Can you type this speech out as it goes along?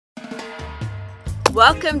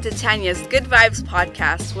Welcome to Tanya's Good Vibes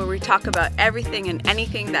podcast, where we talk about everything and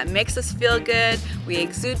anything that makes us feel good. We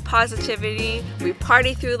exude positivity, we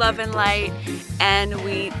party through love and light, and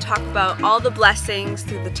we talk about all the blessings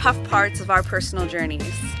through the tough parts of our personal journeys.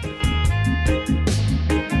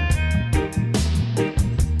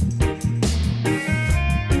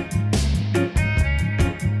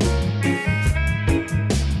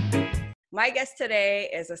 My guest today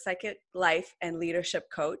is a psychic life and leadership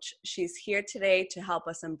coach. She's here today to help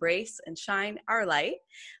us embrace and shine our light.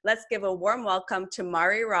 Let's give a warm welcome to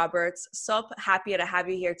Mari Roberts. So happy to have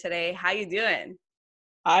you here today. How you doing?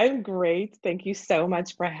 I'm great. Thank you so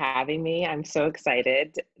much for having me. I'm so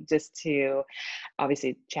excited just to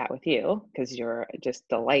obviously chat with you because you're just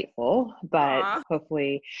delightful, but Aw.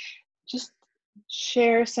 hopefully just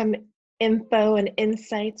share some info and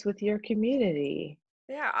insights with your community.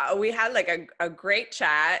 Yeah, we had like a great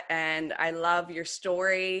chat, and I love your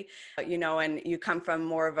story, and you come from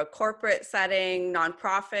more of a corporate setting,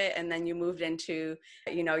 nonprofit, and then you moved into,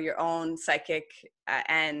 your own psychic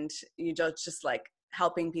and you just like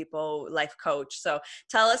helping people, life coach. So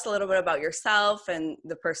tell us a little bit about yourself and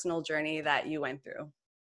the personal journey that you went through.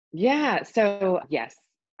 Yeah, so yes,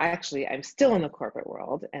 I'm still in the corporate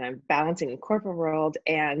world and I'm balancing the corporate world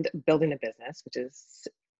and building a business, which is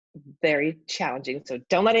very challenging. So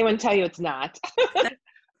don't let anyone tell you it's not.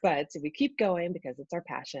 But we keep going because it's our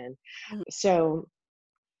passion. Mhm. So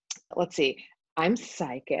let's see. I'm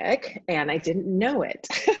psychic and I didn't know it.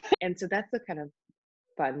 And so that's the kind of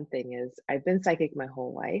fun thing is I've been psychic my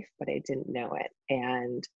whole life, but I didn't know it.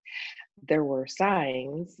 And there were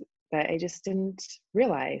signs that I just didn't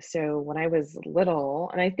realize. So when I was little,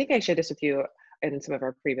 and I think I shared this with you in some of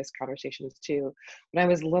our previous conversations too, when I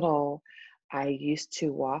was little, I used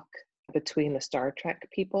to walk between the Star Trek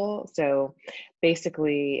people. So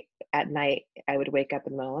basically at night, I would wake up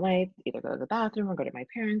in the middle of the night, either go to the bathroom or go to my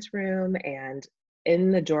parents' room. And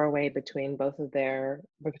in the doorway between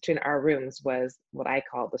our rooms was what I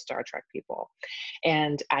called the Star Trek people.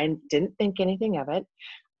 And I didn't think anything of it.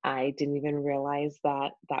 I didn't even realize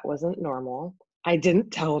that that wasn't normal. I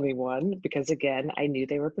didn't tell anyone because, again, I knew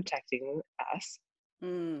they were protecting us.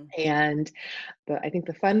 Mm. And I think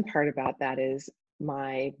the fun part about that is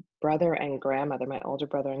my brother and grandmother, my older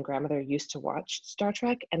brother and grandmother used to watch Star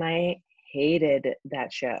Trek, and I hated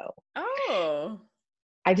that show. Oh,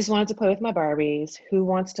 I just wanted to play with my Barbies. Who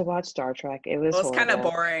wants to watch Star Trek? It was well, it's kind of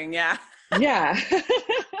horrible. boring. Yeah. Yeah.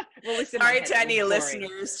 Well, at least in my Sorry head, to it was any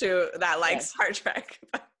boring. listeners that like Yes. Star Trek.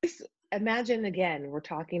 Imagine again, we're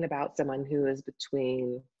talking about someone who is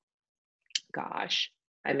between, gosh,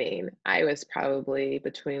 I mean, I was probably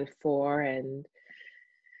between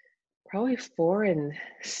probably 4 and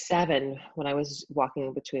 7 when I was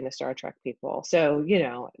walking between the Star Trek people. So,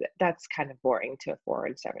 that's kind of boring to a 4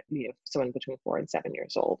 and 7, someone between 4 and 7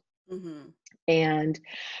 years old. Hmm. And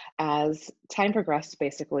as time progressed,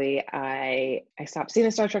 basically, I stopped seeing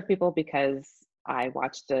the Star Trek people because I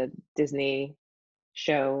watched a Disney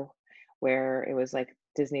show where it was like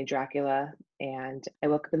Disney Dracula, and I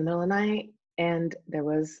woke up in the middle of the night and there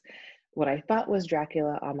was what I thought was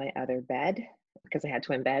Dracula on my other bed because I had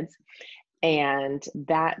twin beds. And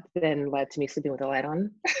that then led to me sleeping with the light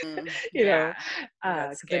on, you Yeah, know, you got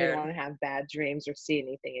because I didn't want scared. to have bad dreams or see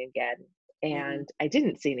anything again. Hmm. And I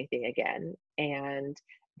didn't see anything again. And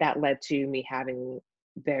that led to me having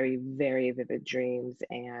very, very vivid dreams.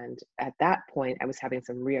 And at that point, I was having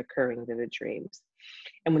some reoccurring vivid dreams.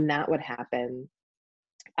 And when that would happen,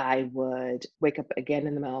 I would wake up again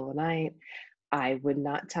in the middle of the night. I would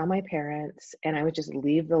not tell my parents, and I would just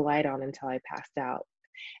leave the light on until I passed out.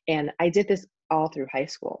 And I did this all through high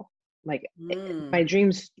school. Like my Mm.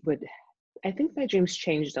 dreams would, I think my dreams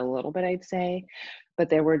changed a little bit, I'd say, but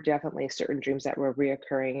there were definitely certain dreams that were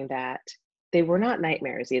reoccurring that they were not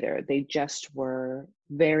nightmares either. They just were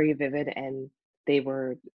very vivid and they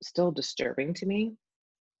were still disturbing to me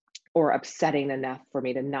or upsetting enough for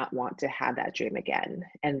me to not want to have that dream again.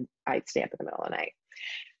 And I'd stay up in the middle of the night.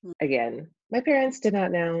 Again, my parents did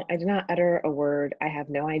not know. I did not utter a word. I have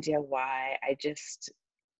no idea why. I just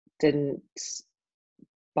didn't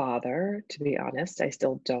bother, to be honest. I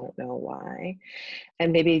still don't know why.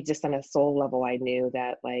 And maybe just on a soul level, I knew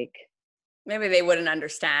that, like, Maybe they wouldn't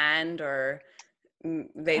understand, or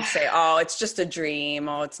they'd say, "Oh, it's just a dream.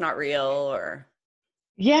 Oh, it's not real." Or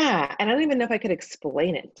yeah. And I don't even know if I could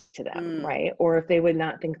explain it to them, mm, right? Or if they would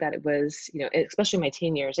not think that it was, especially my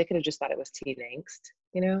teen years, they could have just thought it was teen angst.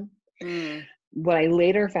 mm, What I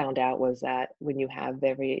later found out was that when you have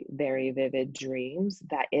very, very vivid dreams,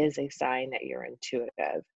 that is a sign that you're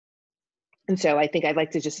intuitive. And so I think I'd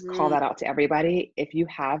like to just call mm, that out to everybody. If you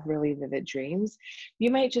have really vivid dreams, you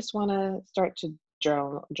might just want to start to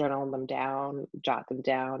journal them down, jot them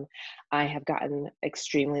down. I have gotten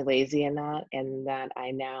extremely lazy in that, and that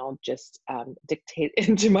I now just dictate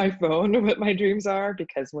into my phone what my dreams are,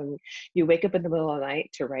 because when you wake up in the middle of the night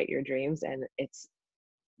to write your dreams and it's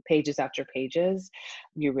pages after pages,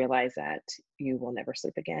 you realize that you will never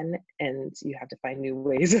sleep again, and you have to find new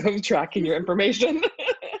ways of tracking your information.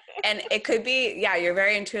 And it could be, yeah, you're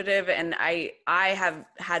very intuitive. And I have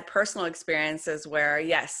had personal experiences where,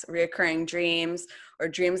 yes, reoccurring dreams or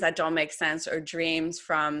dreams that don't make sense, or dreams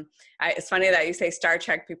from, it's funny that you say Star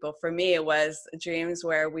Trek people. For me, it was dreams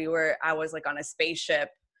where I was like on a spaceship,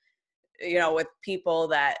 with people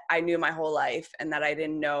that I knew my whole life and that I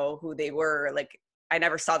didn't know who they were. Like, I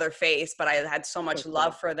never saw their face, but I had so much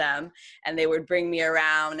love for them, and they would bring me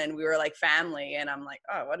around and we were like family. And I'm like,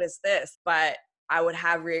 oh, what is this? But I would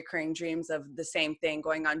have reoccurring dreams of the same thing,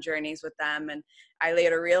 going on journeys with them. And I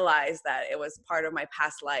later realized that it was part of my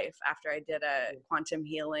past life after I did a quantum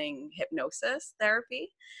healing hypnosis therapy.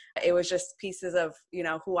 It was just pieces of,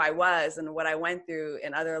 who I was and what I went through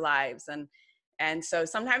in other lives. And so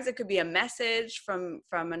sometimes it could be a message from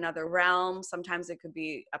another realm. Sometimes it could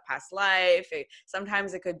be a past life.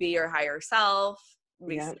 Sometimes it could be your higher self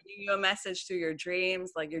sending you a message through your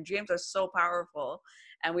dreams. Like, your dreams are so powerful,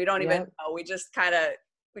 and we don't even know. We just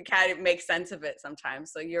we can't make sense of it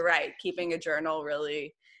sometimes. So you're right. Keeping a journal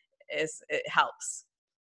really it helps.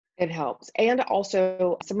 It helps. And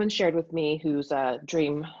also, someone shared with me, who's a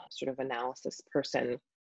dream sort of analysis person,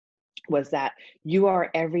 was that you are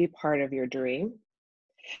every part of your dream.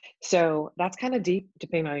 So that's kind of deep,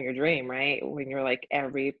 depending on your dream, right? When you're like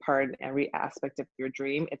every part, every aspect of your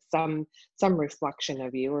dream, it's some reflection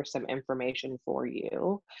of you or some information for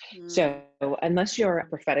you. So unless you're a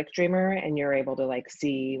prophetic dreamer and you're able to like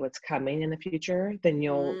see what's coming in the future, then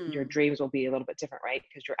your dreams will be a little bit different, right?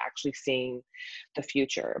 Because you're actually seeing the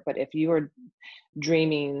future. But if you are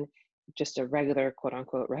dreaming just a regular, quote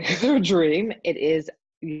unquote, regular dream,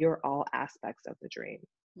 you're all aspects of the dream.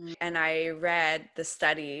 And I read the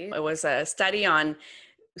study. It was a study on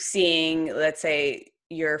seeing, let's say,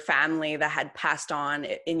 your family that had passed on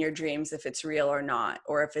in your dreams, if it's real or not,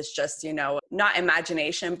 or if it's just, not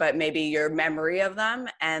imagination, but maybe your memory of them.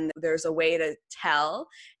 And there's a way to tell.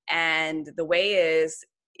 And the way is,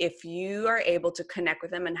 if you are able to connect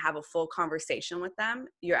with them and have a full conversation with them,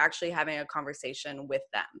 you're actually having a conversation with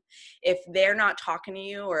them. If they're not talking to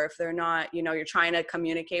you, or if they're not, you're trying to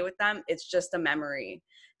communicate with them, it's just a memory.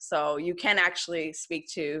 So you can actually speak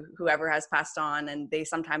to whoever has passed on, and they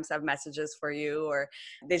sometimes have messages for you, or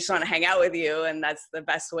they just want to hang out with you, and that's the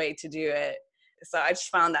best way to do it. So I just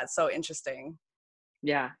found that so interesting.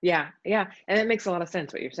 Yeah. And it makes a lot of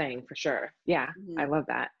sense what you're saying, for sure. Yeah, I love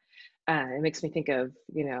that. It makes me think of,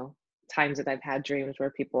 times that I've had dreams where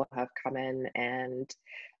people have come in, and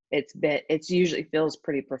it's usually feels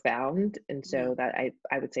pretty profound. And so that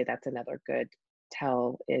I would say that's another good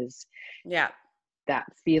tell, is that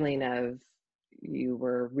feeling of you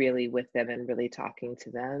were really with them and really talking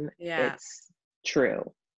to them. It's true.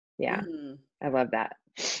 I love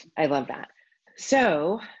that.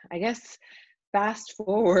 So I guess fast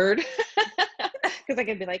forward, because I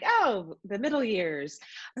could be like, oh, the middle years.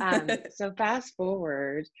 So fast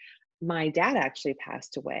forward, my dad actually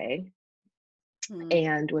passed away.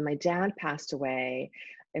 And when my dad passed away,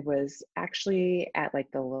 it was actually at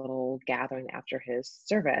like the little gathering after his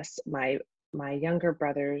service. My younger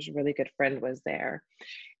brother's really good friend was there.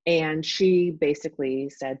 And she basically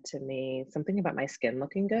said to me something about my skin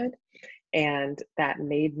looking good. And that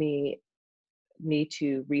made me need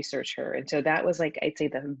to research her. And so that was like, I'd say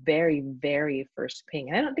the very, very first ping.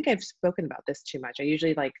 And I don't think I've spoken about this too much. I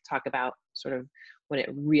usually like talk about sort of when it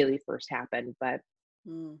really first happened, but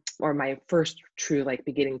or my first true like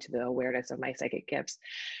beginning to the awareness of my psychic gifts.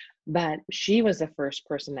 But she was the first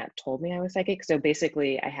person that told me I was psychic. So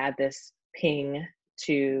basically I had this ping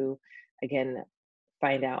to, again,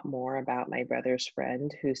 find out more about my brother's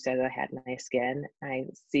friend who said I had nice skin. I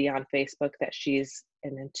see on Facebook that she's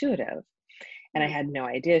an intuitive. And I had no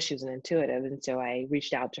idea she was an intuitive. And so I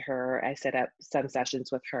reached out to her. I set up some sessions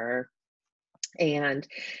with her. And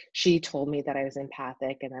she told me that I was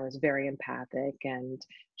empathic, and I was very empathic. And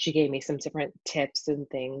she gave me some different tips and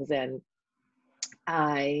things. And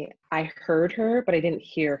I heard her, but I didn't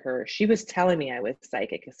hear her. She was telling me I was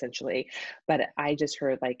psychic, essentially. But I just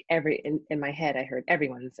heard like in my head, I heard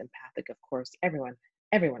everyone's empathic. Of course, everyone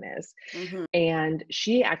is. And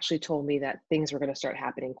she actually told me that things were going to start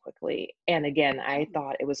happening quickly. And again, I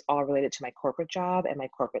thought it was all related to my corporate job and my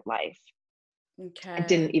corporate life. Okay. I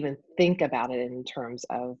didn't even think about it in terms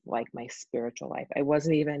of like my spiritual life. I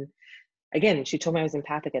wasn't even, again, she told me I was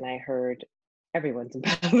empathic, and I heard everyone's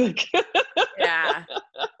empathic. Yeah.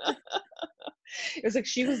 It was like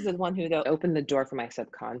she was the one who though opened the door for my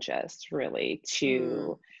subconscious really Mm,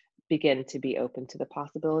 to begin to be open to the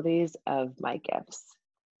possibilities of my gifts.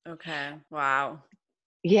 okay. Wow.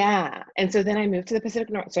 Yeah. And so then I moved to the Pacific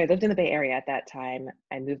North. So I lived in the Bay Area at that time.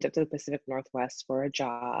 I moved up to the Pacific Northwest for a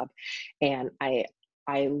job. And I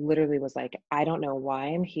literally was like, I don't know why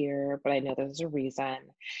I'm here, but I know there's a reason.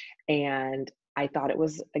 And I thought it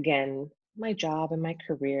was again my job and my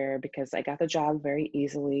career because I got the job very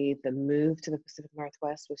easily. The move to the Pacific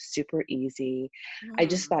Northwest was super easy. I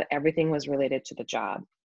just Mm, thought everything was related to the job.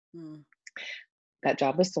 mm. That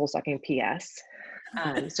job was soul sucking, PS.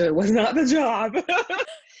 So it was not the job.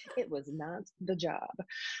 It was not the job.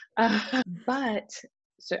 But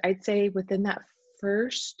so I'd say within that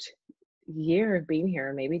first year of being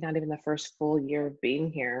here, maybe not even the first full year of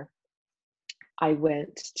being here, I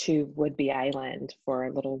went to Whidbey Island for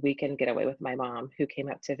a little weekend getaway with my mom who came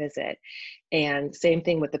up to visit. And same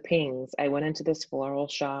thing with the pings. I went into this floral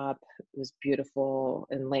shop. It was beautiful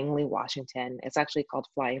in Langley, Washington. It's actually called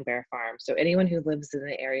Flying Bear Farm. So anyone who lives in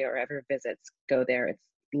the area or ever visits, go there. It's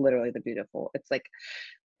literally the beautiful. It's like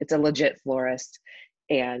it's a legit florist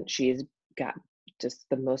and she's got just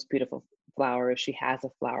the most beautiful flowers. She has a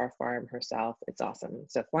flower farm herself. It's awesome.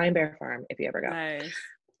 So Flying Bear Farm, if you ever go. Nice.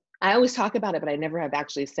 I always talk about it, but I never have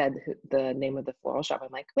actually said the name of the floral shop.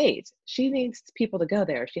 I'm like, wait, she needs people to go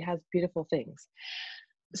there. She has beautiful things.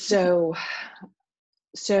 So,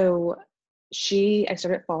 so I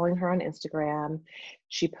started following her on Instagram.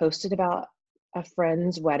 She posted about a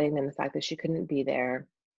friend's wedding and the fact that she couldn't be there.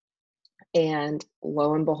 And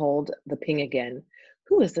lo and behold, the ping again.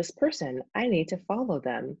 Who is this person? I need to follow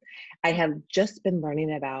them. I have just been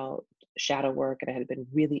learning about shadow work and I had been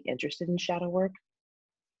really interested in shadow work.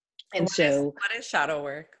 And so, What is shadow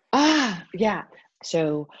work? yeah.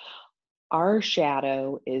 So our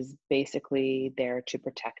shadow is basically there to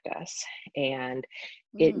protect us. And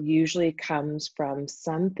it Mm, usually comes from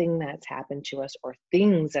something that's happened to us or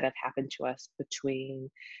things that have happened to us between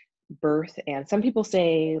birth and some people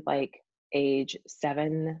say like age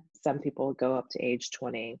 7, some people go up to age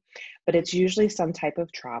 20, but it's usually some type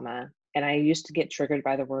of trauma. And I used to get triggered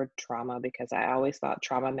by the word trauma because I always thought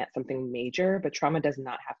trauma meant something major, but trauma does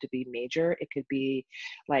not have to be major. It could be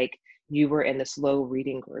like you were in the slow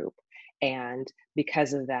reading group and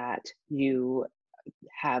because of that you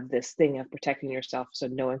have this thing of protecting yourself so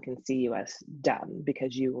no one can see you as dumb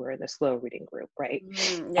because you were in the slow reading group, right?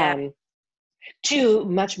 yeah. um, to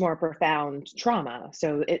much more profound trauma.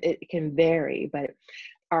 So it can vary, but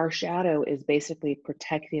our shadow is basically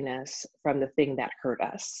protecting us from the thing that hurt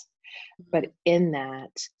us. But Mhm. in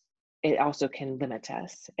that, it also can limit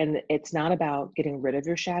us. And it's not about getting rid of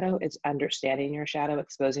your shadow, it's understanding your shadow,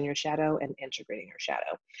 exposing your shadow, and integrating your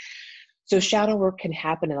shadow. So, Mm, shadow work can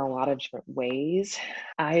happen in a lot of different ways.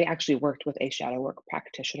 I actually worked with a shadow work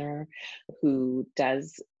practitioner who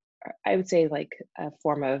does, I would say, like a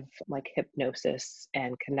form of like hypnosis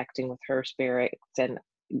and connecting with her spirits and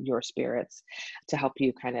your spirits to help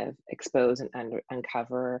you kind of expose and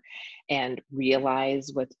uncover and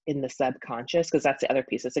realize what's in the subconscious, because that's the other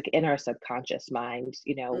piece. It's like in our subconscious mind,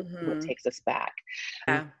 what mhm. takes us back.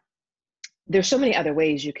 Yeah. There's so many other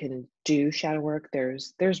ways you can do shadow work.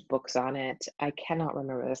 There's books on it. I cannot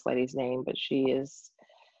remember this lady's name, but she is,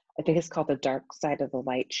 I think it's called The Dark Side of the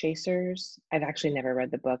Light Chasers. I've actually never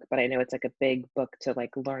read the book, but I know it's like a big book to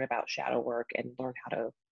like learn about shadow work and learn how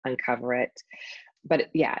to uncover it. But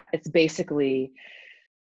yeah, it's basically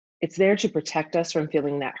it's there to protect us from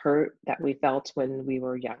feeling that hurt that we felt when we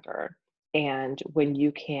were younger. And when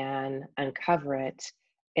you can uncover it,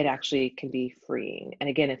 it actually can be freeing. And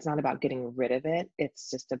again, it's not about getting rid of it, it's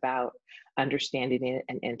just about understanding it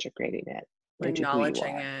and integrating it into who you Acknowledging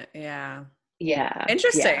are. it. Yeah. Yeah, yeah.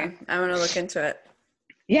 Interesting. I'm gonna look into it.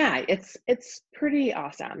 Yeah, it's pretty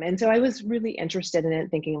awesome. And so I was really interested in it,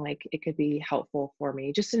 thinking like it could be helpful for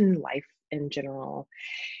me just in life in general.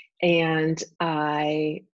 And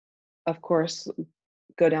I, of course,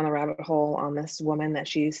 go down the rabbit hole on this woman that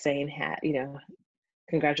she's saying had,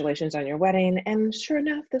 congratulations on your wedding. And sure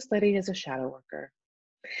enough, this lady is a shadow worker.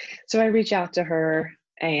 So I reach out to her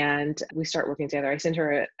and we start working together. I send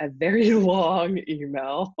her a very long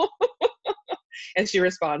email and she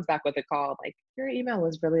responds back with a call like, your email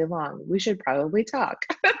was really long. We should probably talk.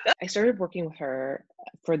 I started working with her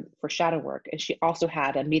for shadow work, and she also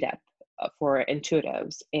had a meetup for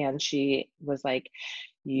intuitives. And she was like,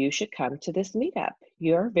 "You should come to this meetup.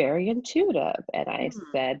 You're very intuitive." And I Mm,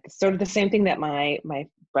 said sort of the same thing that my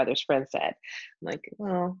brother's friend said. I'm like,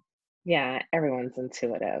 "Well, yeah, everyone's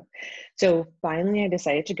intuitive." So finally, I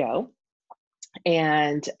decided to go.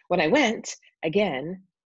 And when I went again,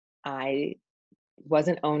 I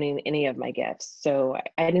wasn't owning any of my gifts. So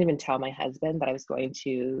I didn't even tell my husband that I was going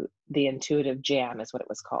to the Intuitive Jam, is what it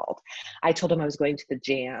was called. I told him I was going to the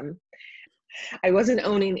jam. I wasn't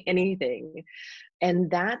owning anything.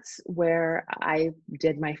 And that's where I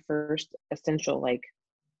did my first essential like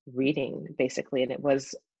reading, basically. And it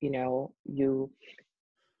was, you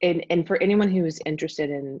and for anyone who's interested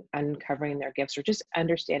in uncovering their gifts or just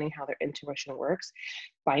understanding how their intuition works,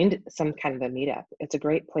 find some kind of a meetup. It's a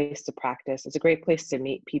great place to practice. It's a great place to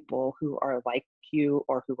meet people who are like you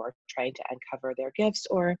or who are trying to uncover their gifts,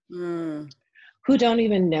 or who don't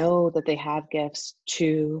even know that they have gifts,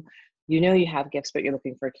 to you have gifts but you're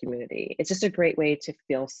looking for a community. It's just a great way to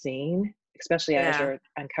feel seen, especially as Yeah. you're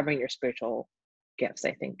uncovering your spiritual gifts,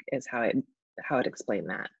 I think, is how I'd explain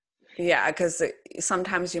that. Yeah, because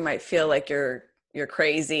sometimes you might feel like you're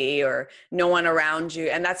crazy or no one around you,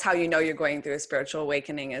 and that's how you know you're going through a spiritual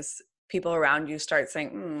awakening, is people around you start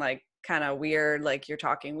saying, like, kind of weird, like you're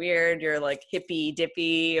talking weird, you're like hippy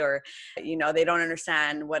dippy, or they don't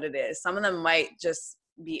understand what it is. Some of them might just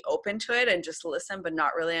be open to it and just listen but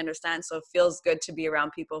not really understand. So it feels good to be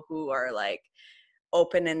around people who are like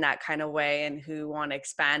open in that kind of way and who want to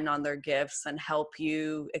expand on their gifts and help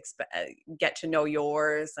you get to know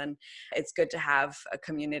yours. And it's good to have a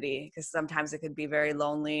community, because sometimes it could be very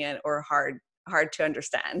lonely or hard to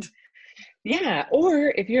understand. Yeah.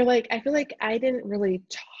 Or if you're like, I feel like I didn't really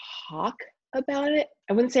talk about it.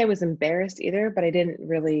 I wouldn't say I was embarrassed either, but I didn't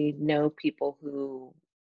really know people who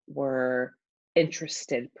were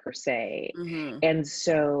interested per se. Mm-hmm. And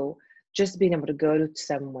so just being able to go to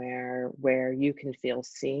somewhere where you can feel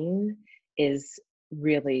seen is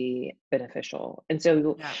really beneficial. And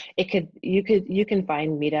so Yeah, you can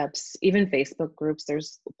find meetups, even Facebook groups.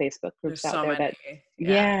 There's Facebook there's groups out so there many. that,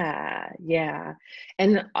 Yeah. yeah.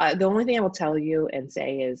 And the only thing I will tell you and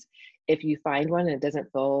say is, if you find one and it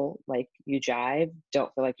doesn't feel like you jive,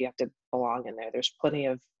 don't feel like you have to belong in there. There's plenty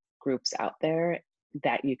of groups out there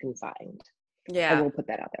that you can find. I Yeah. will put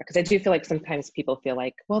that out there because I do feel like sometimes people feel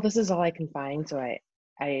like, well, this is all I can find, so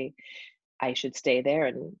I I should stay there,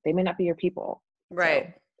 and they may not be your people.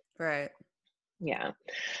 Right. So Right. yeah.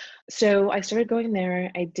 So I started going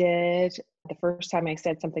there. I did the first time I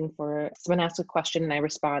said something, for someone asked a question and I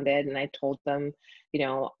responded, and I told them,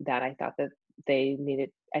 that I thought that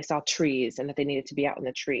I saw trees and that they needed to be out in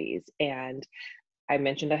the trees. And I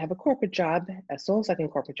mentioned I have a corporate job, a soul sucking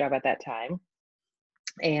corporate job at that time.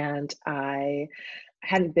 And I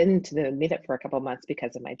hadn't been to the meetup for a couple of months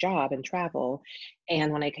because of my job and travel.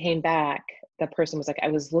 And when I came back, the person was like, I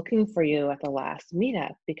was looking for you at the last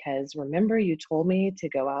meetup because remember you told me to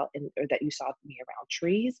go out or that you saw me around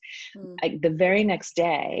trees. Mm. The very next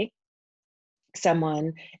day,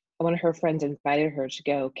 one of her friends invited her to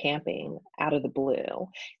go camping out of the blue.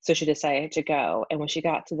 So she decided to go. And when she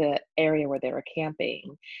got to the area where they were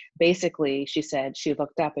camping, basically she said she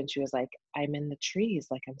looked up and she was like, I'm in the trees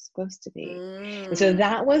like I'm supposed to be. And so Mm.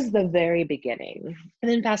 that was the very beginning.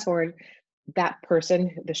 And then fast forward, that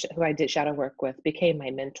person who I did shadow work with became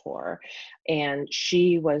my mentor. And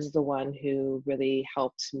she was the one who really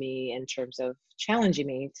helped me in terms of challenging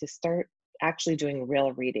me to start actually doing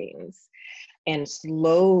real readings and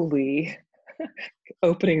slowly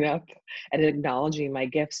opening up and acknowledging my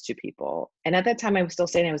gifts to people. And at that time, I was still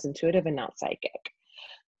saying I was intuitive and not psychic.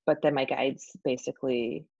 But then my guides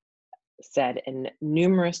basically said in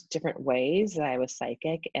numerous different ways that I was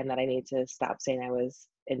psychic and that I need to stop saying I was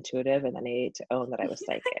intuitive and then I need to own that I was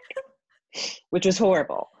psychic, which was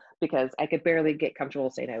horrible because I could barely get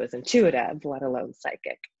comfortable saying I was intuitive, let alone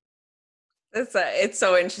psychic. It's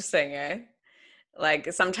so interesting, eh?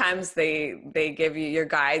 Like sometimes they give you, your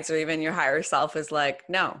guides or even your higher self is like,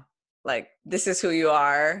 no, like this is who you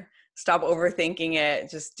are, stop overthinking it,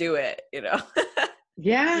 just do it. You need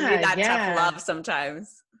Yeah, that tough yeah. love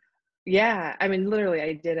sometimes. Yeah, I mean, literally,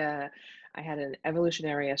 I had an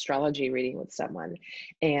evolutionary astrology reading with someone,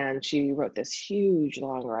 and she wrote this huge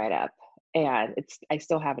long write up, and I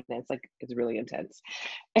still have it, and it's really intense.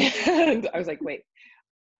 And I was like, wait,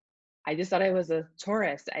 I just thought I was a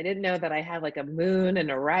Taurus. I didn't know that I had like a moon and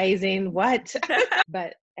a rising. What?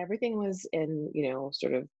 But everything was in,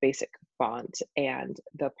 sort of basic font. And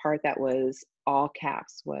the part that was all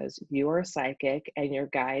caps was, you are psychic and your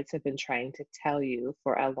guides have been trying to tell you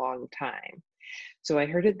for a long time. So I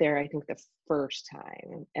heard it there, I think the first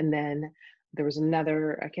time. And then there was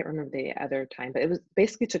another, I can't remember the other time, but it was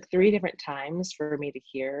basically took 3 different times for me to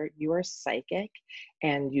hear, you are psychic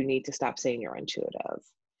and you need to stop saying you're intuitive.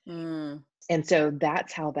 Mm. And so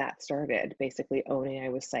that's how that started, basically owning I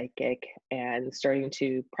was psychic and starting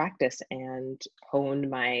to practice and hone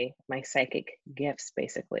my psychic gifts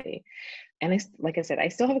basically. And like I said, I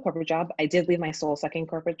still have a corporate job. I did leave my soul sucking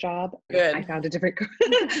corporate job. I Good. found a different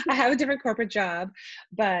I have a different corporate job,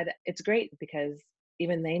 but it's great because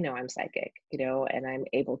even they know I'm psychic, and I'm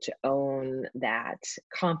able to own that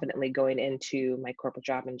confidently going into my corporate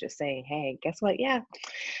job and just saying, hey, guess what? Yeah,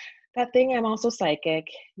 that thing, I'm also psychic.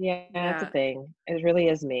 Yeah, it's a Yeah. thing. It really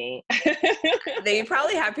is me. They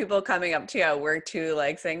probably have people coming up to you at work too,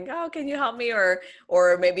 like saying, "Oh, can you help me?"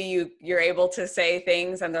 Or maybe you're able to say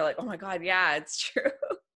things, and they're like, "Oh my God, yeah, it's true."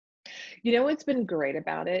 What's been great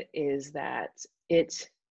about it is that it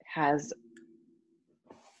has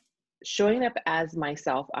showing up as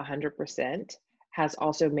myself 100% has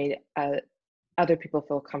also made other people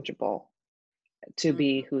feel comfortable to Mm,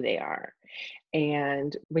 be who they are.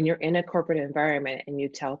 And when you're in a corporate environment and you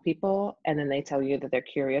tell people and then they tell you that they're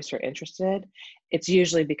curious or interested, it's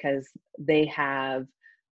usually because they have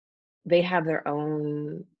their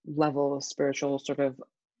own level of spiritual sort of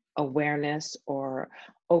awareness or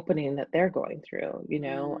opening that they're going through,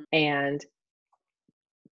 mm, and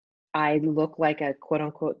I look like a quote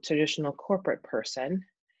unquote traditional corporate person,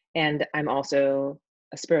 and I'm also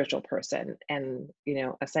a spiritual person and,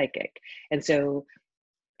 a psychic. And so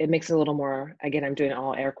it makes it a little more, again, I'm doing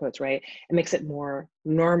all air quotes, right? It makes it more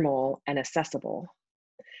normal and accessible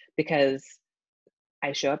because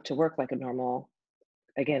I show up to work like a normal,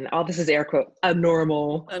 again, all this is air quote, a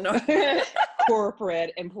normal I know.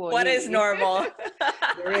 corporate What is employee. normal?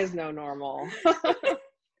 There is no normal.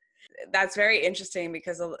 That's very interesting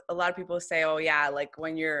because a lot of people say, oh yeah, like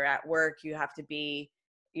when you're at work, you have to be,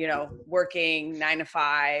 working 9 to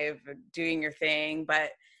 5, doing your thing,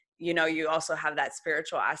 but you also have that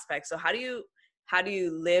spiritual aspect. So how do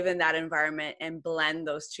you live in that environment and blend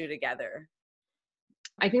those two together?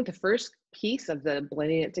 I think the first piece of the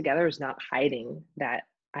blending it together is not hiding that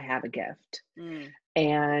I have a gift. Mm,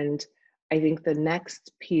 And I think the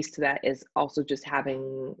next piece to that is also just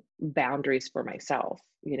having boundaries for myself,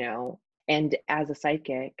 And as a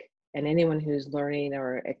psychic and anyone who's learning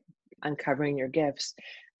or uncovering your gifts,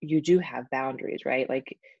 you do have boundaries, right?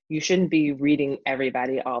 Like you shouldn't be reading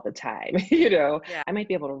everybody all the time, yeah. I might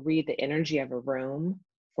be able to read the energy of a room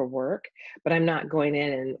for work, but I'm not going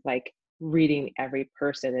in and like reading every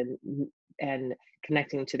person and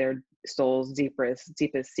connecting to their soul's deepest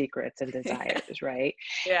secrets and desires, right?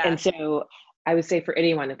 Yeah. And so I would say for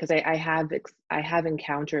anyone, because I have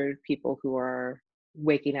encountered people who are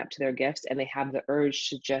waking up to their gifts and they have the urge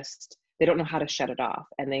to just they don't know how to shut it off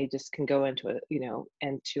and they just can go into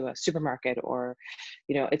a supermarket or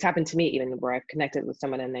it's happened to me even where I've connected with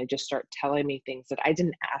someone and they just start telling me things that I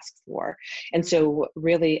didn't ask for. And Mm, so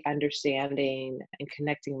really understanding and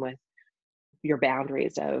connecting with your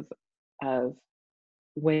boundaries of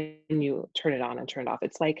when you turn it on and turn it off.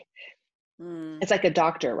 mm, It's like a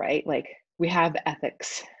doctor, right? Like we have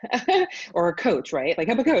ethics or a coach, right? Like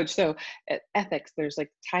I'm a coach. So ethics, there's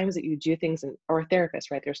like times that you do things or a therapist,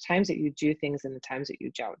 right? There's times that you do things and the times that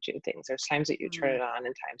you don't do things. There's times that you turn mm. it on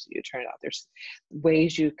and times that you turn it off. There's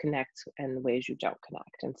ways you connect and ways you don't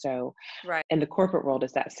connect. And so Right. in the corporate world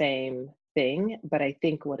is that same thing. But I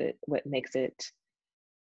think what makes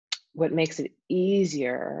it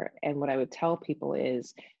easier and what I would tell people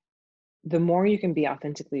is the more you can be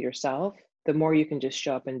authentically yourself, the more you can just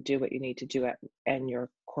show up and do what you need to do in your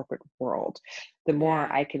corporate world. The more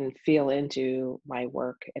Yeah. I can feel into my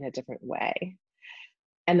work in a different way.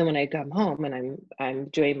 And then when I come home and I'm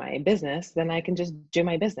doing my business, then I can just do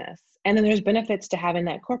my business. And then there's benefits to having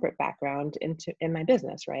that corporate background in my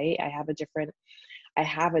business, right? I have a different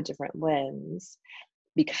lens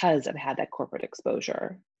because I've had that corporate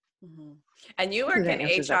exposure. Hmm. And you Hopefully work that in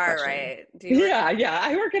answers that HR, question. right? Do you work Yeah,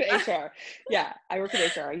 I work in HR. Yeah, I work in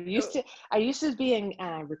HR. in? I used to be in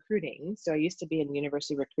recruiting. So I used to be in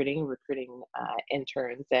university recruiting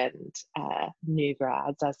interns and new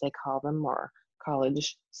grads, as they call them, or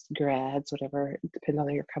college grads, whatever, depending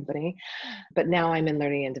on your company. But now I'm in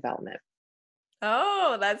learning and development.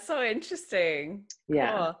 Oh, that's so interesting.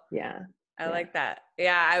 Yeah, Cool. yeah, I yeah, like that.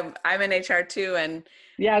 Yeah, I'm in HR too, and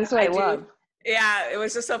yeah. That's what I I do. love. Yeah, it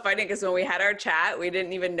was just so funny because when we had our chat, we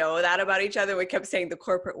didn't even know that about each other. We kept saying the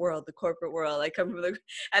corporate world, the corporate world. I come from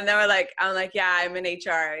and then I'm like, yeah, I'm an HR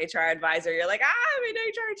advisor. You're like, I'm in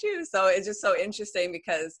HR too. So it's just so interesting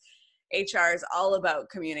because HR is all about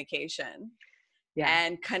communication Yeah,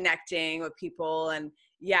 and connecting with people. And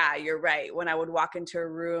yeah, you're right. When I would walk into a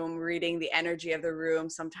room, reading the energy of the room,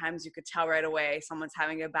 sometimes you could tell right away someone's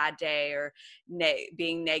having a bad day or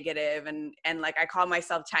being negative. And like I call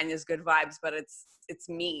myself Tanya's good vibes, but it's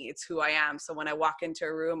me, it's who I am. So when I walk into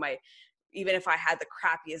a room, even if I had the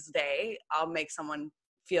crappiest day, I'll make someone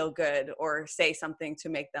feel good or say something to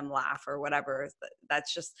make them laugh or whatever.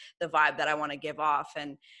 That's just the vibe that I want to give off.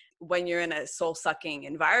 And when you're in a soul sucking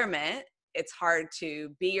environment, it's hard to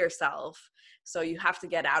be yourself. So you have to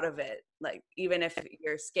get out of it. Like, even if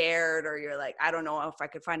you're scared or you're like, I don't know if I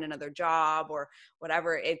could find another job or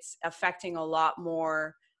whatever, it's affecting a lot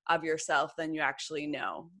more of yourself than you actually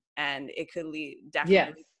know. And it could lead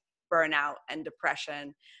Yes. definitely burnout and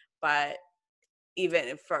depression. But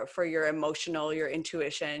even for your emotional, your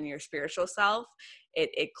intuition, your spiritual self,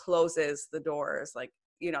 it closes the doors. Like,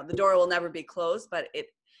 the door will never be closed, but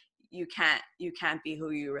you can't be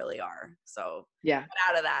who you really are. So Yeah. get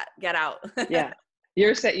out of that. Get out. Yeah.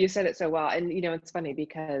 You said it so well. And it's funny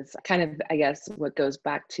because kind of, I guess, what goes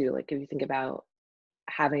back to, like, if you think about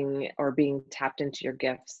having or being tapped into your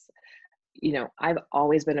gifts, I've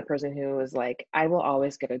always been a person who was like, I will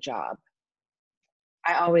always get a job.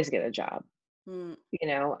 I always get a job, Mm,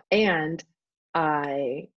 and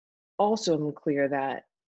I also am clear that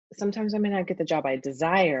sometimes I may not get the job I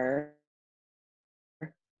desire,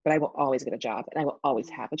 but I will always get a job and I will always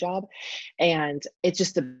mm. have a job. And it's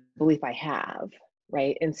just the belief I have,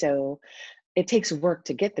 right? And so it takes work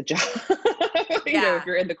to get the job. If Yeah.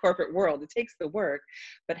 you're in the corporate world, it takes the work,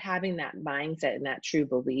 but having that mindset and that true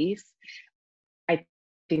belief, I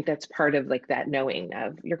think that's part of, like, that knowing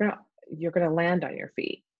of you're gonna land on your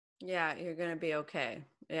feet. Yeah, you're gonna be okay.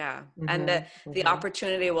 Yeah. And the Mhm, the mhm,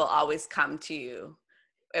 opportunity will always come to you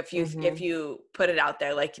if mhm, you put it out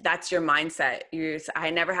there. Like, that's your mindset. I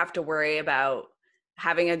never have to worry about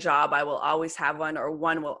having a job. I will always have one, or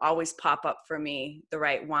one will always pop up for me, the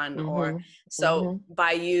right one. Or mhm, so mhm,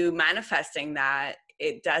 by you manifesting that,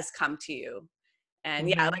 it does come to you. And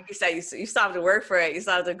yeah, like mhm. you said, you still have to work for it. You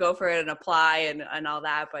still have to go for it and apply and all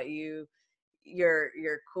that. But you're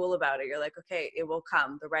cool about it. You're like, okay, it will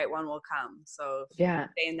come. The right one will come. So if you Yeah.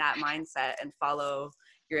 stay in that mindset and follow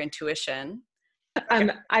your intuition.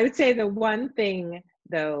 I would say the one thing,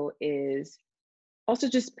 though, is also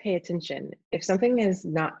just pay attention. If something is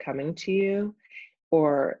not coming to you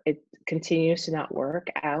or it continues to not work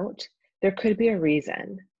out, there could be a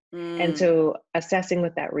reason. And Mm, so assessing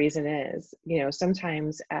what that reason is,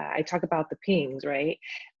 sometimes I talk about the pings, right?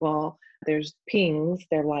 Well, there's pings,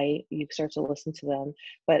 they're light, you start to listen to them,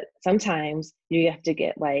 but sometimes you have to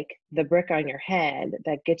get, like, the brick on your head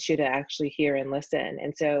that gets you to actually hear and listen.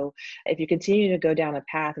 And so if you continue to go down a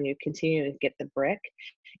path and you continue to get the brick,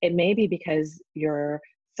 it may be because your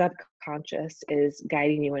subconscious is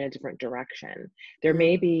guiding you in a different direction. There mm,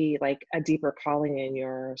 may be, like, a deeper calling in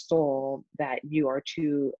your soul that you are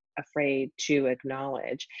too afraid to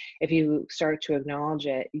acknowledge. If you start to acknowledge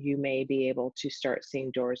it, you may be able to start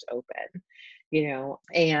seeing doors open,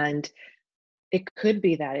 and it could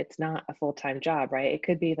be that it's not a full-time job, right? It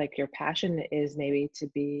could be like your passion is maybe to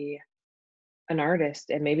be an artist,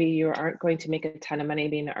 and maybe you aren't going to make a ton of money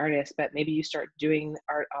being an artist, but maybe you start doing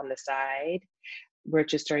art on the side where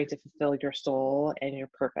it's just starting to fulfill your soul and your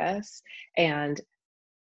purpose, and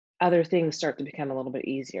other things start to become a little bit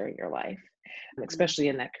easier in your life, mm. especially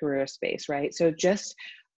in that career space, right? So just,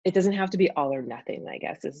 it doesn't have to be all or nothing, I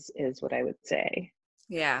guess, is what I would say.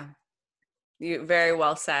 Yeah, you very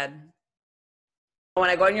well said. When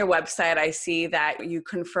I go on your website, I see that you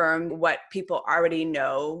confirm what people already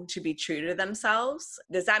know to be true to themselves.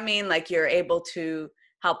 Does that mean, like, you're able to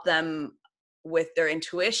help them with their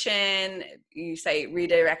intuition? You say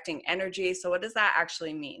redirecting energy. So what does that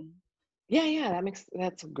actually mean? Yeah,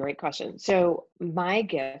 that's a great question. So my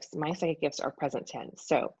psychic gifts are present tense.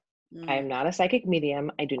 So I Mm, am not a psychic medium.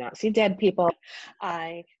 I do not see dead people.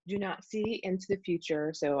 I do not see into the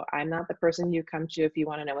future. So I'm not the person you come to if you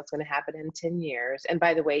want to know what's going to happen in 10 years. And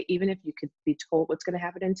by the way, even if you could be told what's going to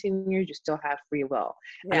happen in 10 years, you still have free will.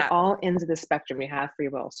 On yeah. all ends of the spectrum, you have free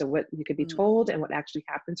will. So what you could be Mm, told and what actually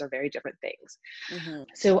happens are very different things. mm-hmm.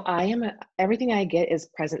 So everything I get is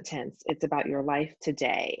present tense. It's about your life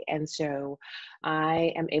today. And so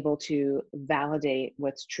I am able to validate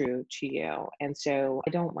what's true to you. And so I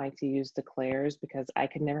don't like to use declares because I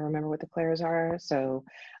can never remember what declares are. So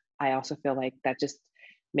I also feel like that just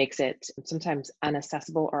makes it sometimes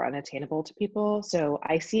unaccessible or unattainable to people. So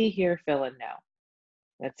I see, hear, feel, and know.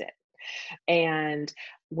 That's it. And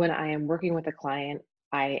when I am working with a client,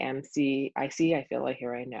 I see, I feel, I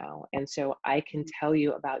hear, I know. And so I can tell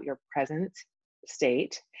you about your present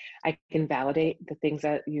state. I can validate the things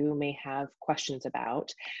that you may have questions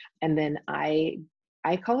about. And then I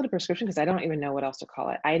I call it a prescription because I don't even know what else to call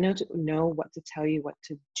it. I know what to tell you what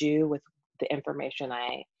to do with the information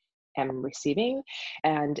I am receiving.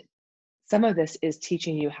 And some of this is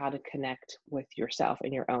teaching you how to connect with yourself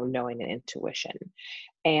and your own knowing and intuition.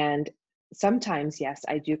 And sometimes, yes,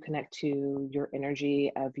 I do connect to your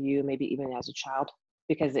energy of you, maybe even as a child,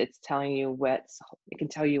 because it's telling you it can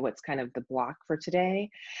tell you what's kind of the block for today,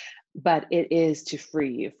 but it is to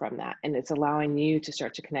free you from that. And it's allowing you to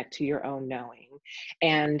start to connect to your own knowing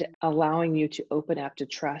and allowing you to open up to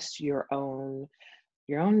trust your own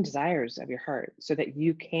desires of your heart so that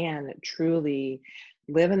you can truly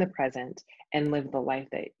live in the present and live the life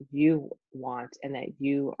that you want and that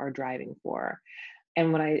you are driving for.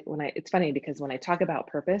 And when I it's funny because when I talk about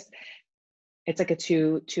purpose, it's like a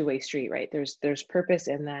two-way street, right? There's purpose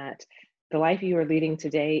in that the life you are leading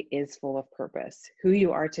today is full of purpose. Who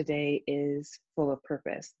you are today is full of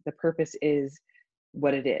purpose. The purpose is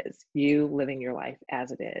what it is, you living your life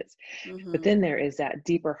as it is. But Mm-hmm. then there is that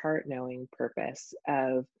deeper heart knowing purpose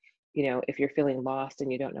of, if you're feeling lost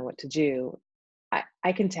and you don't know what to do,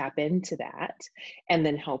 I can tap into that and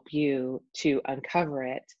then help you to uncover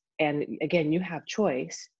it. And again, you have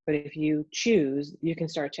choice, but if you choose, you can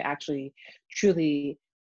start to actually truly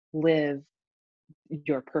live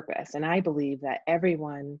your purpose. And I believe that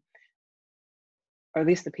everyone, or at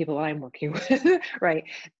least the people I'm working with, right?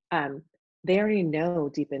 Um, they already know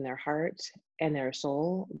deep in their heart and their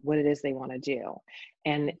soul what it is they want to do.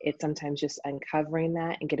 And it's sometimes just uncovering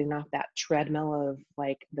that and getting off that treadmill of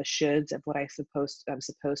like the shoulds of what I'm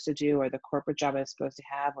supposed to do, or the corporate job I'm supposed to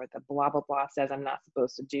have, or the blah blah blah says I'm not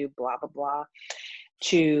supposed to do, blah blah blah,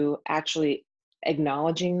 to actually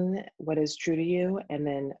acknowledging what is true to you and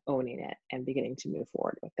then owning it and beginning to move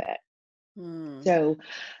forward with it. Mm. So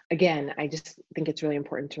again, I just think it's really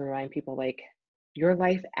important to remind people like your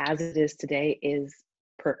life as it is today is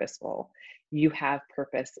purposeful. You have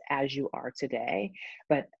purpose as you are today,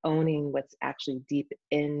 but owning what's actually deep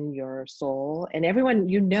in your soul. And everyone,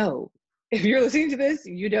 if you're listening to this,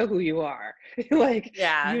 you know who you are. Like,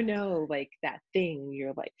 Yeah. like that thing,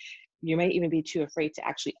 you might even be too afraid to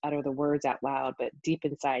actually utter the words out loud, but deep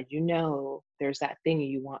inside, there's that thing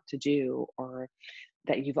you want to do, or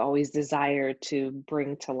that you've always desired to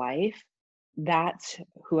bring to life. That's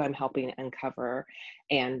who I'm helping uncover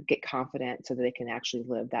and get confident so that they can actually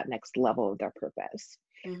live that next level of their purpose.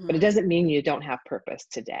 But it Mm-hmm. doesn't mean you don't have purpose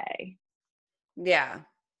today. Yeah.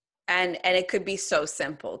 And it could be so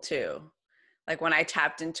simple too. Like when I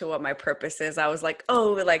tapped into what my purpose is, I was like,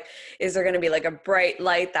 oh, like, is there going to be like a bright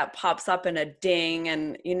light that pops up in a ding?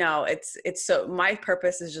 And it's so my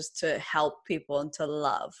purpose is just to help people and to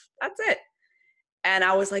love. That's it. And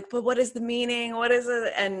I was like, but what is the meaning? What is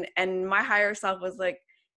it? And my higher self was like,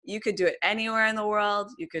 you could do it anywhere in the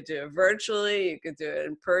world. You could do it virtually. You could do it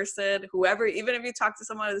in person. Whoever, even if you talk to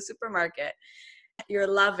someone at the supermarket, you're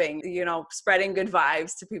loving, spreading good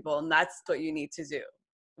vibes to people. And that's what you need to do.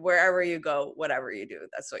 Wherever you go, whatever you do,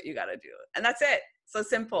 that's what you got to do. And that's it. So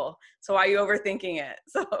simple. So why are you overthinking it?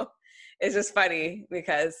 So it's just funny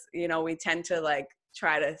because, we tend to like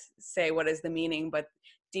try to say what is the meaning, but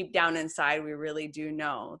deep down inside, we really do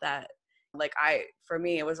know that, like, for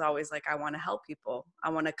me, it was always like, I want to help people. I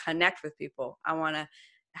want to connect with people. I want to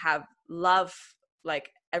have love, like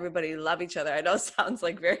everybody love each other. I know it sounds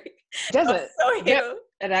like very, Doesn't, so yep, you.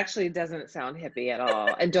 it actually doesn't sound hippie at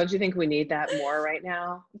all. And don't you think we need that more right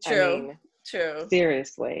now? I True, mean, true.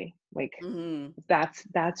 seriously, like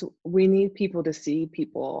Mm-hmm. we need people to see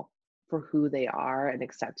people for who they are and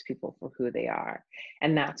accept people for who they are.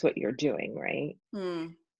 And that's what you're doing, right? Hmm.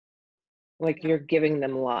 Like you're giving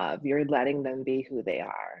them love, you're letting them be who they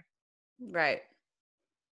are. Right.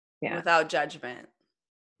 Yeah. Without judgment.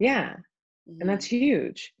 Yeah. And Hmm. that's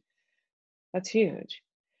huge. That's huge.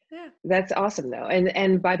 Yeah. That's awesome though.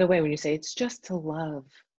 And by the way, when you say it's just to love,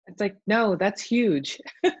 it's like, no, that's huge.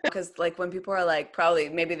 Because like when people are like, probably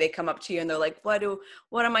maybe they come up to you and they're like, what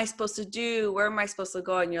am I supposed to do? Where am I supposed to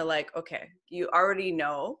go? And you're like, okay, you already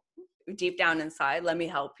know deep down inside, let me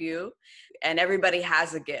help you. And everybody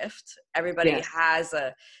has a gift. Everybody Yes. has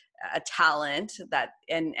a talent that,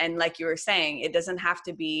 and like you were saying, it doesn't have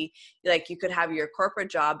to be like, you could have your corporate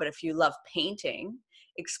job, but if you love painting,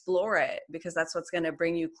 explore it, because that's what's going to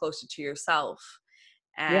bring you closer to yourself.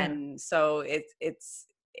 Yeah. And so it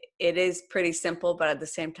is pretty simple, but at the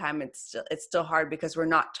same time, it's still hard because we're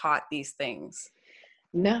not taught these things.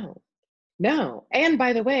 No. No. And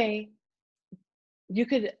by the way, you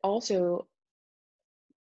could also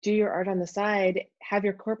do your art on the side, have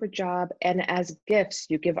your corporate job, and as gifts,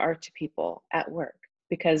 you give art to people at work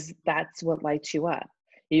because that's what lights you up.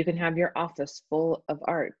 You can have your office full of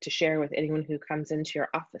art to share with anyone who comes into your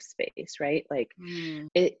office space, right? Like, Mm.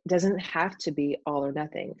 it doesn't have to be all or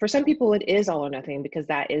nothing. For some people, it is all or nothing because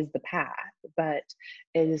that is the path, but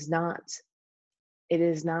it is not, it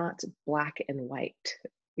is not black and white,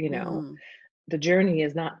 you know. Mm. The journey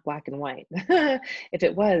is not black and white. If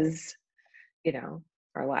it was, you know,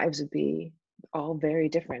 our lives would be all very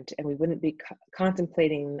different and we wouldn't be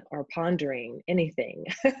contemplating or pondering anything.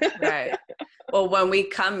 Right. Well, when we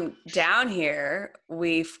come down here,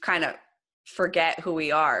 we kind of forget who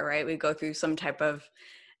we are, right? We go through some type of,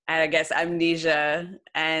 I guess, amnesia,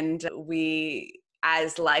 and we,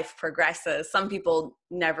 as life progresses, some people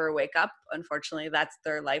never wake up. Unfortunately, that's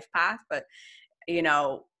their life path. But, you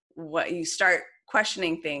know, what you start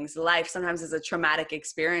questioning things, life sometimes is a traumatic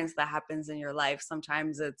experience that happens in your life.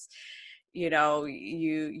 Sometimes it's, you know,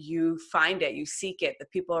 you find it, you seek it, the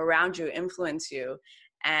people around you influence you,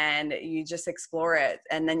 and you just explore it,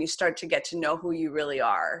 and then you start to get to know who you really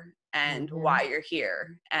are and Mm-hmm. why you're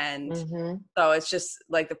here. And Mm-hmm. so it's just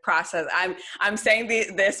like the process. I'm saying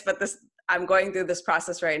this, but this, I'm going through this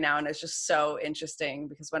process right now, and it's just so interesting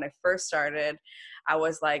because when I first started, I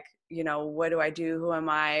was like, you know, what do I do? Who am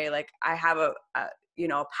I? Like, I have a you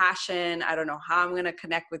know, a passion. I don't know how I'm going to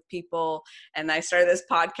connect with people. And I started this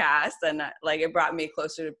podcast, and like, it brought me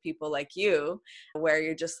closer to people like you, where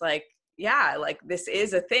you're just like, yeah, like, this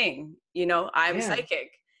is a thing, you know, I'm Yeah. psychic.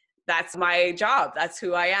 That's my job. That's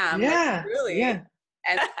who I am. Like, Yeah. really. Yeah.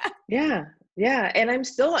 And Yeah. Yeah. And I'm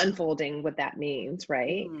still unfolding what that means,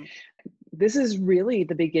 right? Mhm. This is really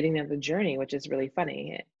the beginning of the journey, which is really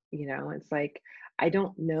funny. You know, it's like, I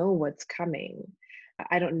don't know what's coming.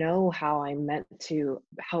 I don't know how I'm meant to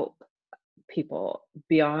help people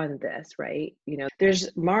beyond this, right? You know,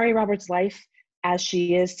 there's Mari Roberts' life as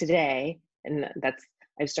she is today, and that's,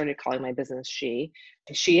 I've started calling my business she.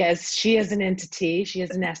 She is an entity, she is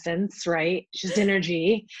an essence, right? She's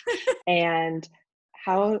energy. And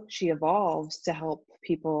how she evolves to help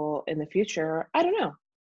people in the future, I don't know.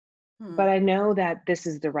 Hmm. But I know that this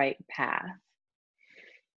is the right path.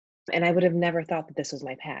 And I would have never thought that this was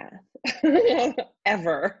my path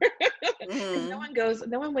ever. Because Mhm.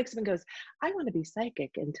 no one wakes up and goes, I want to be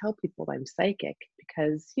psychic and tell people I'm psychic.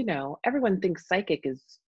 Because, you know, everyone thinks psychic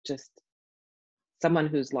is just someone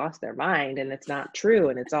who's lost their mind, and it's not true.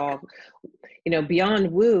 And it's all, you know,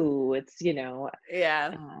 beyond woo. It's, you know,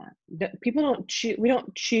 Yeah. people don't choose, we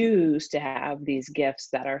don't choose to have these gifts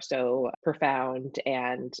that are so profound.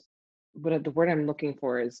 And what the word I'm looking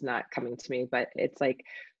for is not coming to me, but it's like,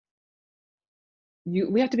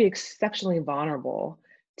 we have to be exceptionally vulnerable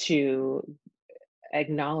to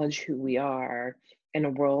acknowledge who we are in a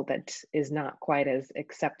world that is not quite as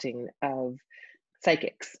accepting of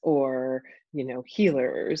psychics or, you know,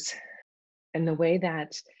 healers. And the way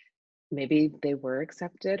that maybe they were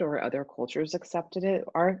accepted or other cultures accepted it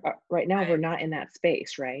are, right now we're Right. not in that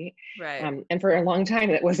space, right? Right. And for a long time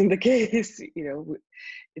that wasn't the case. You know,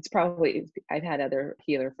 it's probably, I've had other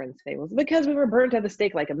healer friends say, well, it's because we were burned at the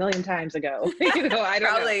stake like a million times ago. You know, I don't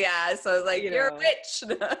know. Probably, yeah. So it's like, You you're a know, witch.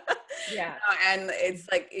 yeah. No, and it's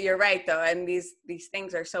like, you're right though. And these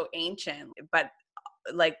things are so ancient, but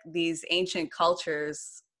like, these ancient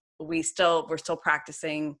cultures, we're still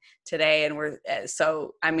practicing today. And we're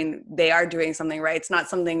so, I mean, they are doing something right. It's not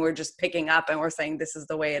something we're just picking up and we're saying this is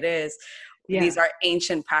the way it is. Yeah. These are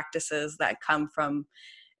ancient practices that come from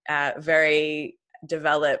very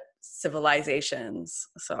developed civilizations,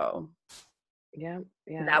 so Yeah.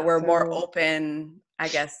 Yeah. that we're more So open, I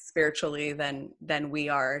guess, spiritually than we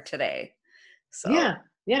are today. So yeah.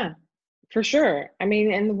 Yeah. For sure. I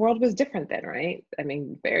mean, and the world was different then, right? I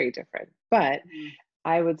mean, very different. But mhm.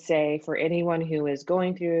 I would say for anyone who is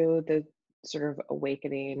going through the sort of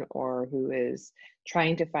awakening or who is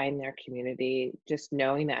trying to find their community, just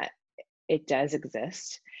knowing that it does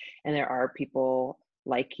exist and there are people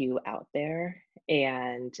like you out there.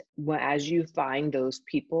 And as you find those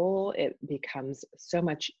people, it becomes so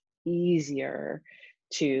much easier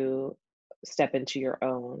to step into your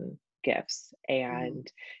own gifts. Mhm.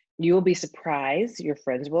 And you will be surprised, your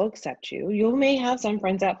friends will accept you. You may have some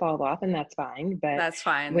friends that fall off, and that's fine. But That's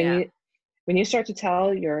fine, when yeah. you start to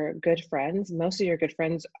tell your good friends, most of your good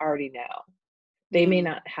friends already know. They may Mm.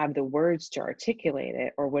 not have the words to articulate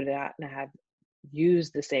it or would not have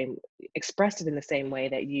used the same, expressed it in the same way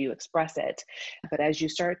that you express it. But as you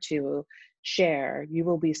start to share, you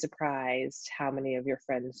will be surprised how many of your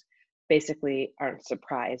friends basically aren't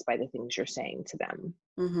surprised by the things you're saying to them.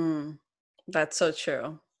 Mhm. That's so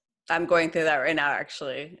true. I'm going through that right now,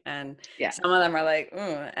 actually, and Yeah. some of them are like,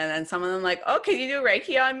 and then some of them like, oh, can you do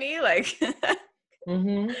Reiki on me? Like,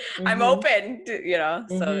 Mhm. I'm Mhm. open to, you know,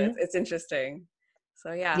 so Mhm. it's interesting.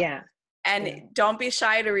 So yeah. Yeah. And Yeah. don't be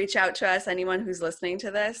shy to reach out to us, anyone who's listening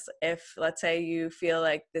to this. If, let's say, you feel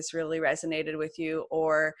like this really resonated with you,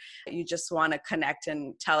 or you just want to connect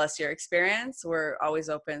and tell us your experience, we're always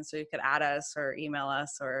open. So you could add us or email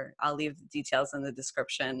us, or I'll leave the details in the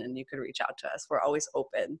description and you could reach out to us. We're always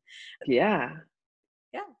open. Yeah.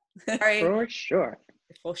 Yeah. All right. For sure.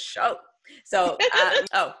 For sure. So,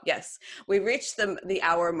 oh yes, we've reached the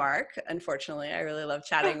hour mark. Unfortunately, I really love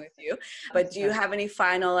chatting with you. But do you have any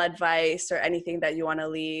final advice or anything that you want to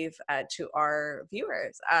leave to our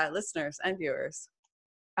viewers, listeners, and viewers?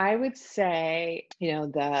 I would say,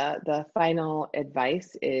 the final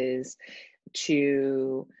advice is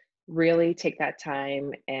to really take that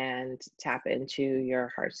time and tap into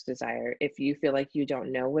your heart's desire. If you feel like you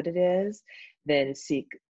don't know what it is, then seek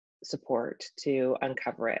support to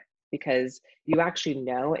uncover it, because you actually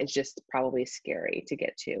know, it's just probably scary to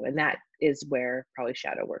get to. And that is where probably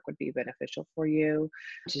shadow work would be beneficial for you,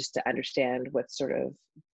 just to understand what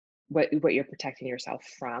you're protecting yourself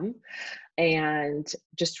from. And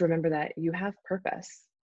just remember that you have purpose,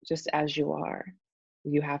 just as you are.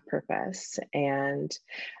 You have purpose. And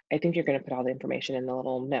I think you're going to put all the information in the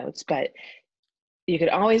little notes, but you could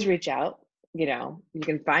always reach out. You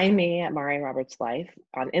can find me at Mari Roberts Life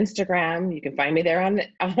on Instagram. You can find me there on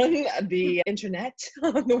the internet,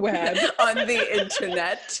 on the web. On the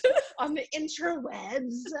internet. On the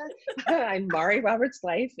interwebs. I'm Mari Roberts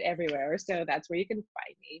Life everywhere. So that's where you can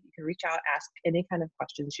find me. You can reach out, ask any kind of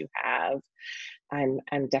questions you have.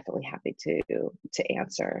 I'm definitely happy to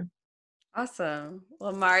answer. Awesome.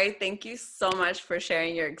 Well, Mari, thank you so much for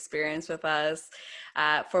sharing your experience with us.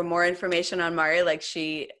 For more information on Mari, like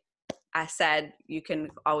I said, you can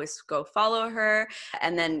always go follow her.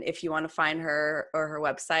 And then if you want to find her or her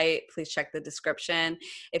website, please check the description.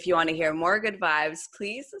 If you want to hear more good vibes,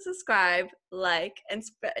 please subscribe, like, and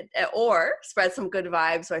spread some good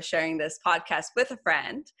vibes by sharing this podcast with a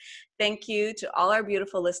friend. Thank you to all our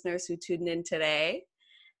beautiful listeners who tuned in today.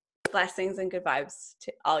 Blessings and good vibes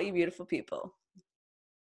to all you beautiful people.